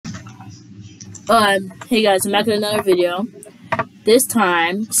Hey guys, I'm back with another video. This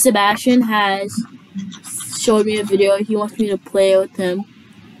time, Sebastian has showed me a video. He wants me to play with him.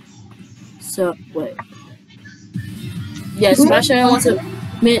 So, wait. Yeah, Sebastian wants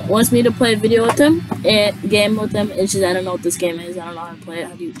me to play a video with him, and game with him. It's just, I don't know what this game is. I don't know how to play it.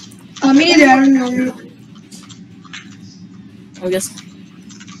 How do you... Me neither, I don't know. I guess...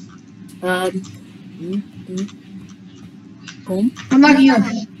 Boom. I'm locking you up.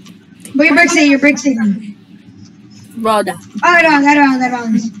 But your break statement. Bro, that. Oh, that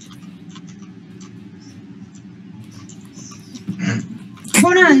rounds.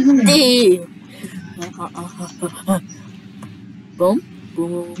 Hold on. Hey. Boom.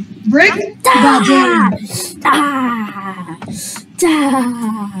 Boom. Brick?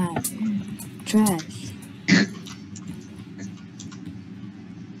 Trash.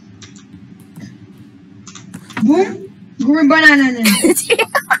 Boom. Green banana.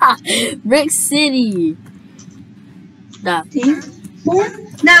 Brick City. Nah. Boom.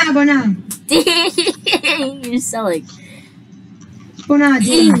 Nah, banana. You're selling. Banana.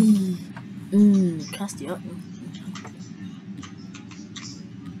 Cast you up.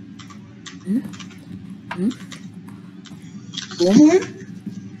 Boom.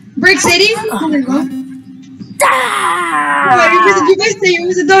 Brick City. Oh my god. Oh, you missed it. You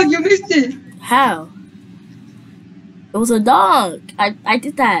missed the dog. You missed it. How? It was a dog. I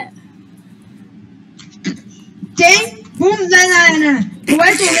did that. Okay. Boom. Nah.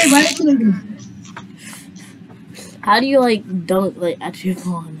 Why too late? How do you like don't like actually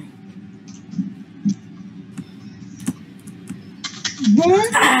fall on me? Boom.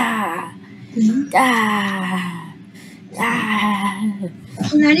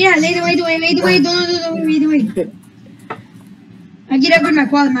 Nania, wait. Don't wait. I get up with my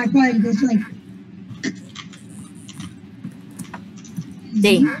quality goes like.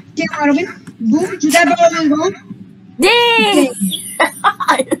 Dang. Get out of it. Boom. To that ball. Dang.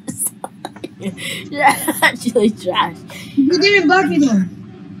 You're actually trash. You didn't block me though.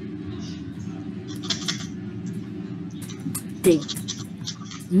 Dang.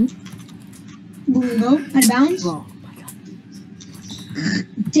 Boom, go. Out of bounds. Oh my god.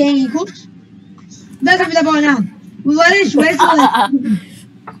 Dang, cool. That's up the ball now. What is where's the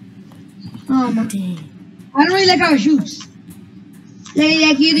Dang. I don't really like how it shoots.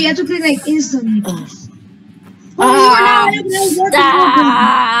 Like you have to click like instantly.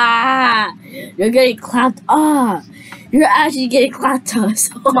 You're getting clapped up. You're actually getting clapped up.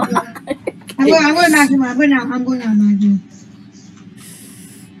 So I'm going back. I'm going out.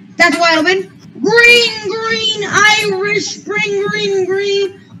 That's wide open. Green, Irish, spring,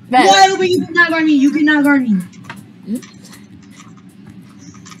 green. Wide open. You cannot guard me.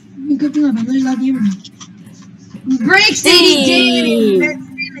 You cooking up. I'm really lucky. Break City.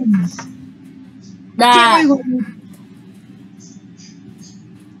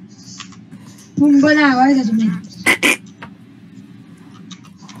 Boom, go now. Why is that so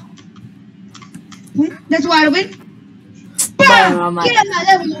Boom, that's wide open. Bam! Get up my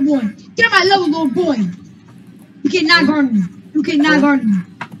level, little boy. You cannot guard me.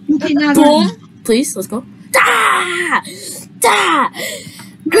 Boom. Please, let's go.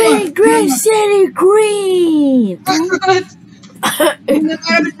 Green City, green. Boom,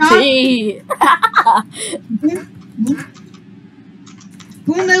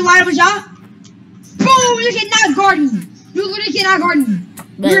 that's wide open shot. Boom, you cannot guard me. You literally cannot guard me.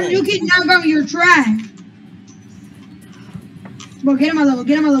 You cannot guard me, you're trash. Bro, get on my level,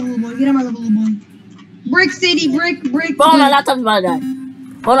 little boy. Brick City, brick. Bro, I'm not talking about that.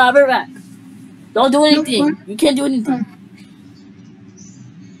 Hold on, I'll be back. Don't do anything. Nope, you can't do anything.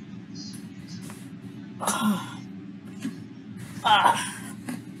 I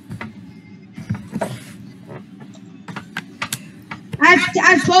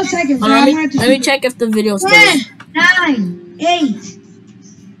have 12 seconds. Let me check if the video's 10, 9, 8.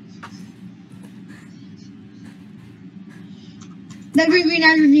 That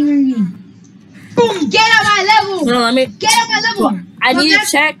green. Boom! Get out my level! No, let me get out my level! I need to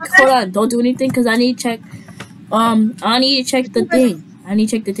check. Hold on, don't do anything because I need to check. I need to check the thing.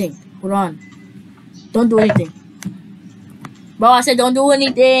 Hold on. Don't do anything. Bro, I said don't do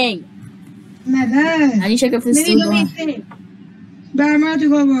anything. My bad. I need to check if it's still going. Bro, I'm about to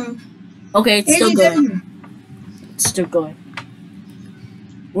go, bro. Okay, it's still going. It's still going.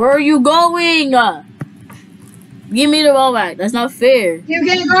 Where are you going? Give me the ball back. That's not fair. You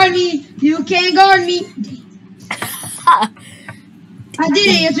can't guard me. I did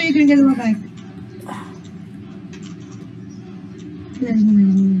it so you can get the ball back.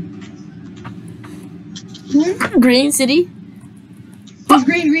 Green City. It's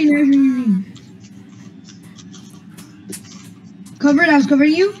green. Covered. I was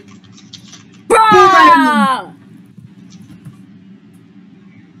covering you. Bruh! Boom, right.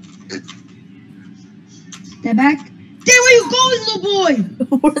 Step back. Damn, where you going, little boy?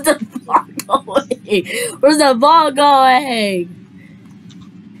 Where's the ball going? Where's the ball going?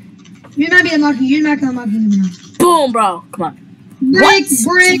 You're not being unlocking. You're not gonna unlock me now. Boom, bro. Come on. Break,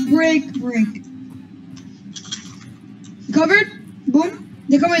 What? break. Covered? Boom.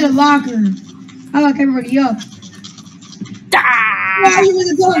 They come in the locker. I lock everybody up. Ah! How do you miss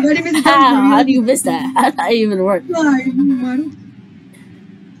the dog? How do you miss that? How did that even work?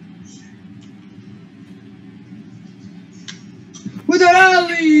 With an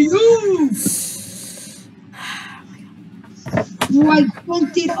alley! Ooh! Bro, I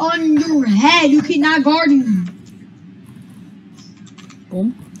dunked it on your head. You cannot guard me.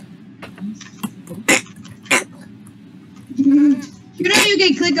 Boom. You know you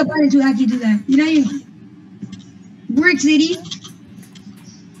can click a button to actually do that. You know you. Brick City.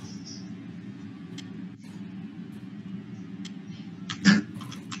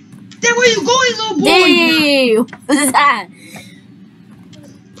 Then where you going, little boy? Hey, what is that?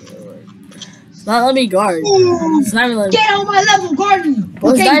 It's not letting me guard. It's not even letting Get on my level, guard me.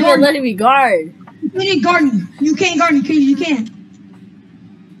 Well, it's not even letting me guard. You can't guard me. You can't guard me, you can't.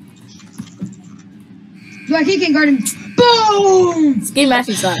 So I can't guard him. Boom! This game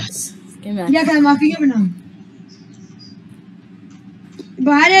actually sucks. Yeah, because I'm locking him now.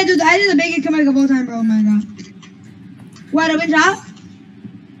 But I did the biggest comeback of all time, bro. Oh my god. What, a win drop?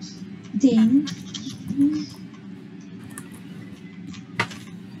 Dang.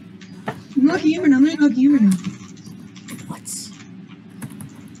 I'm locking him now. What?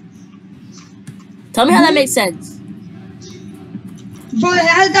 Tell me how that makes sense. Bro,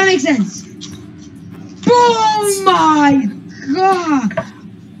 how does that make sense? Oh my god!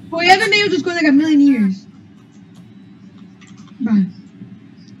 Boy, you haven't been able to score like a million years. Bro.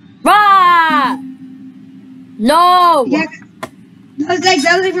 Rah! No! Yeah, that was like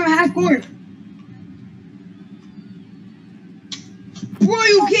from half court. Bro,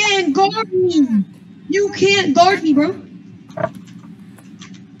 you can't guard me. You can't guard me, bro.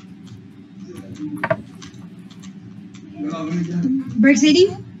 Brick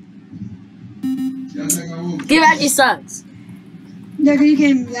City? Game actually sucks. Yeah, cause you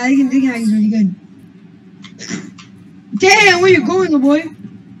can actually really good. Damn, where you going, little boy?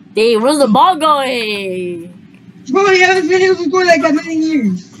 Hey, where's the ball going? Bro, you haven't been able to score like that many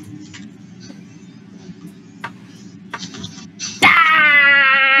years.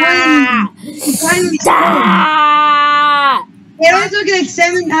 Ah! Ah! It only took like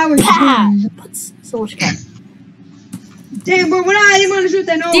 7 hours. That's so much crap. Damn, bro, I didn't want to shoot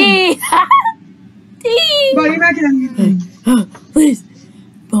that, no. Bro, you're not gonna please.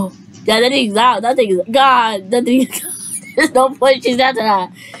 Bro. Yeah, that thing's out. That thing is God. That thing is God. There's no point she's after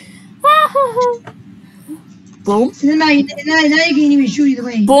that. Boom. Now you can't even shoot either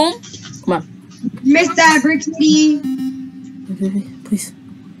way. Boom. Come on. Missed that, Brick City. Please.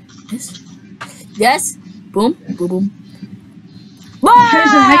 Yes. Yes. Boom. Boom. Boom.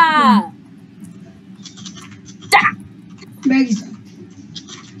 Ah! Baggy stuff.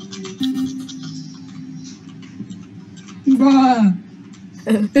 Bruh.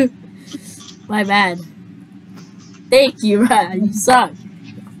 My bad. Thank you, man. You suck.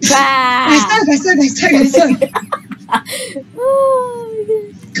 I suck.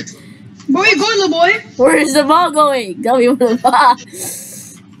 Where you going, little boy? Where is the ball going? Tell me where the ball.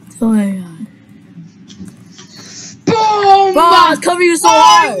 Oh my god. Boom! Bro, it's covering you so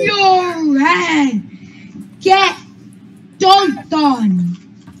hard. Your head. Get dunked on.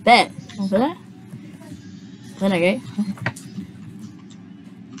 Bet. For that? Then okay.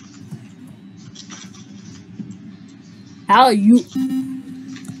 How are you?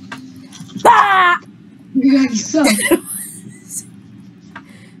 Bah! You suck.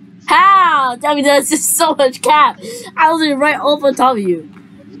 How? Tell me there's just so much cap. I was right over top of you.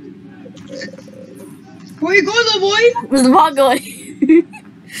 Where you going, little boy? Where's the ball going?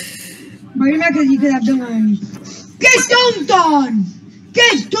 Bro, you're not because you could have dunked on me. Get dunked on!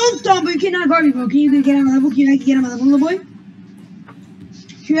 Get dunked on, but you cannot guard me, bro. Can you get on my level? Can you get on my level, little boy?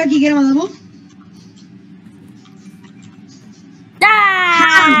 Can you get on my level?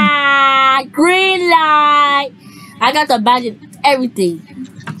 Ah! Green light! I got the badge and everything.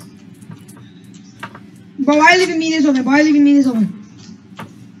 Bro, why are you leaving me this open?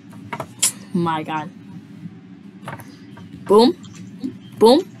 My god. Boom.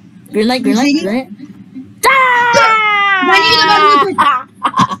 Boom. Green light. Ah!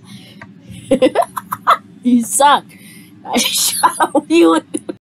 You suck. I shot you.